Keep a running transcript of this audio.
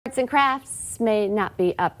Arts and crafts may not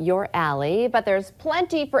be up your alley, but there's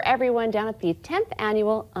plenty for everyone down at the 10th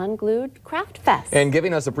annual Unglued Craft Fest. And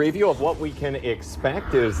giving us a preview of what we can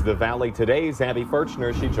expect is the Valley Today's Abby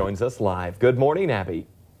Furchner. She joins us live. Good morning, Abby.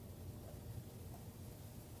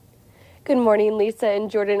 Good morning, Lisa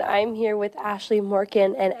and Jordan. I'm here with Ashley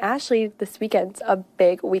Morgan. And Ashley, this weekend's a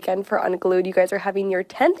big weekend for Unglued. You guys are having your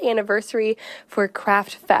 10th anniversary for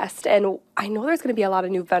Craft Fest. And I know there's going to be a lot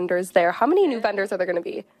of new vendors there. How many new vendors are there going to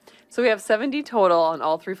be? So we have 70 total on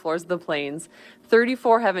all 3 floors of the Plains.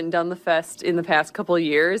 34 haven't done the fest in the past couple of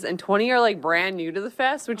years, and 20 are like brand new to the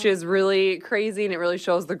fest, which is really crazy, and it really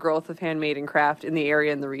shows the growth of handmade and craft in the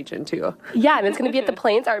area and the region too. Yeah, and it's going to be at the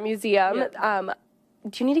Plains Art Museum. Yeah.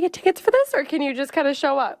 Do you need to get tickets for this, or can you just kind of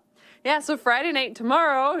show up? Yeah, so Friday night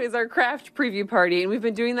tomorrow is our craft preview party, and we've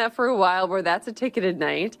been doing that for a while where that's a ticketed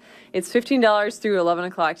night. It's $15 through 11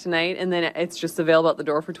 o'clock tonight, and then it's just available at the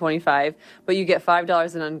door for $25. But you get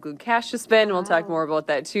 $5 in Unglued cash to spend, and we'll talk more about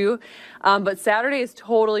that too. But Saturday is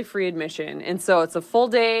totally free admission, and so it's a full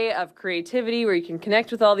day of creativity where you can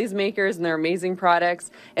connect with all these makers and their amazing products,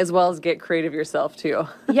 as well as get creative yourself too.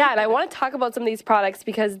 Yeah, and I want to talk about some of these products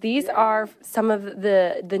because these are some of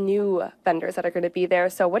the new vendors that are going to be there.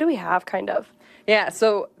 So what do we have? Kind of. Yeah,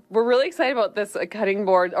 so we're really excited about this cutting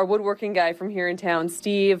board. Our woodworking guy from here in town,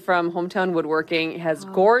 Steve from Hometown Woodworking, has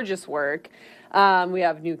gorgeous work. We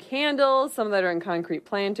have new candles, some that are in concrete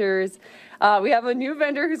planters. We have a new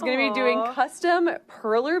vendor who's going to be doing custom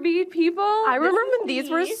perler bead people. I remember when these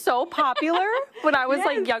were so popular. When I was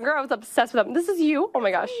like younger, I was obsessed with them. This is you. Oh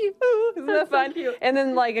my gosh. Isn't that fun? So and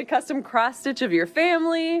then like a custom cross stitch of your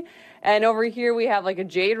family. And over here we have like a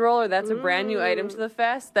jade roller. That's a brand new item to the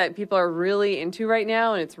fest that people are really into right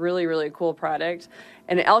now, and it's really, really a cool product.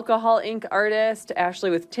 An alcohol ink artist, Ashley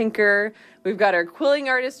with Tinker. We've got our quilling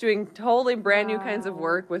artist doing totally brand new kinds of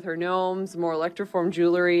work with her gnomes, more electroform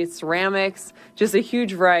jewelry, ceramics, just a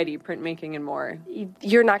huge variety, printmaking and more.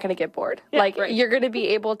 You're not going to get bored. Yeah, like you're going to be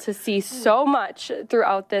able to see so much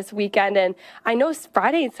throughout this weekend. And I know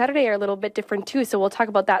Friday and Saturday are a little bit different too, so we'll talk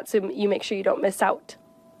about that so you make sure you don't miss out.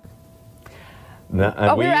 We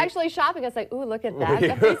were actually shopping. I was like, ooh, look at that.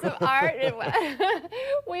 A piece of art.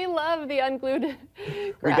 We love the Unglued.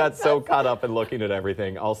 We got so caught up in looking at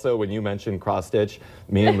everything. Also, when you mentioned cross-stitch,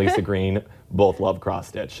 me and Lisa Green both love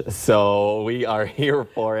cross-stitch. So we are here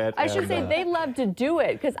for it. I should say they love to do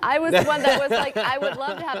it, because I was the one that was like, I would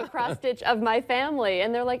love to have a cross-stitch of my family.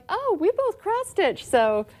 And they're like, oh, we both cross-stitch.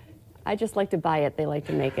 So I just like to buy it. They like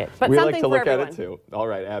to make it. But we something like to for look everyone. at it too. All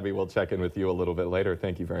right, Abby, we'll check in with you a little bit later.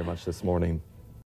 Thank you very much this morning.